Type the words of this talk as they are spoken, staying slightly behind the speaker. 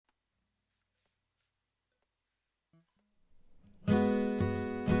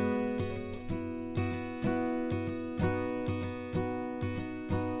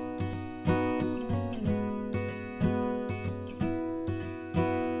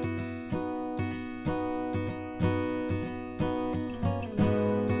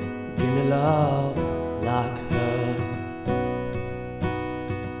love like her.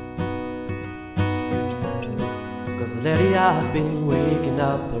 Cause lately I've been waking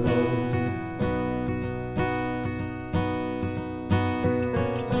up alone.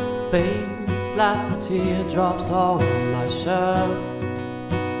 Pain splatter teardrops on my shirt.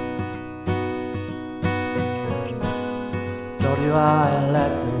 Told you I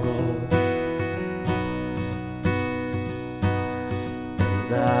let them go, and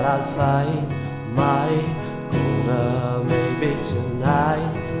that I'll fight my corner. Maybe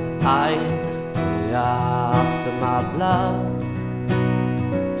tonight I'll be after my blood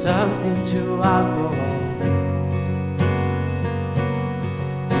turns into alcohol.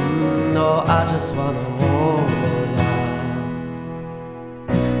 No, I just wanna hold ya.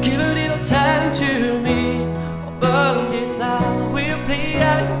 Give a little time to me, or burn this out. We'll play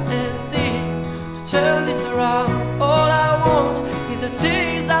out and see to turn this around. All I want is the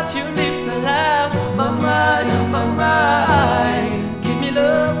taste that your lips allow. My mind, my mind, give me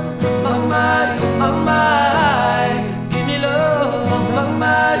love. My mind, my mind, give me love. My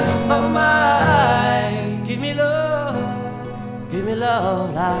mind, my mind, give me love. Give me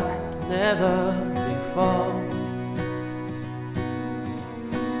love like never before.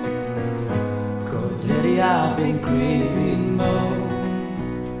 Cause lately I've been craving more.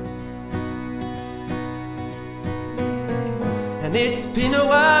 And it's been a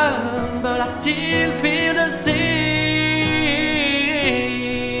while, but I still feel the same.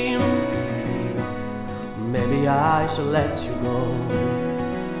 Maybe I should let you go.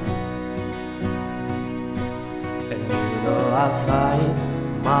 And you know I'll fight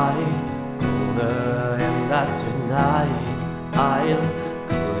my corner, and that tonight I'll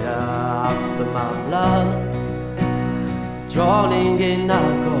clear after my blood is drowning in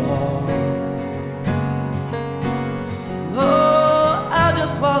alcohol. Oh, I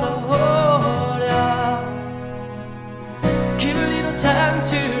just wanna hold ya. Give a little time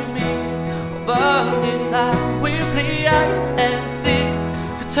to me, burn this out. We'll play out and see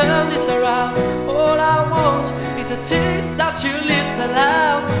to turn this around. All I want is the taste that your lips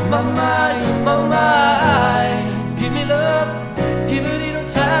allow. My mind, my mind, give me love. Give a little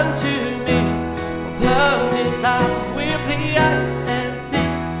time to me, burn this out. We'll play out and see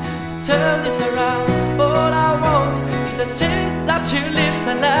to turn this around. All I want is the taste that your lips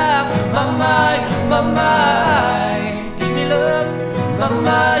allow. My mind, give me love. My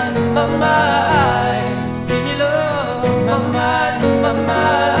mind, my mind.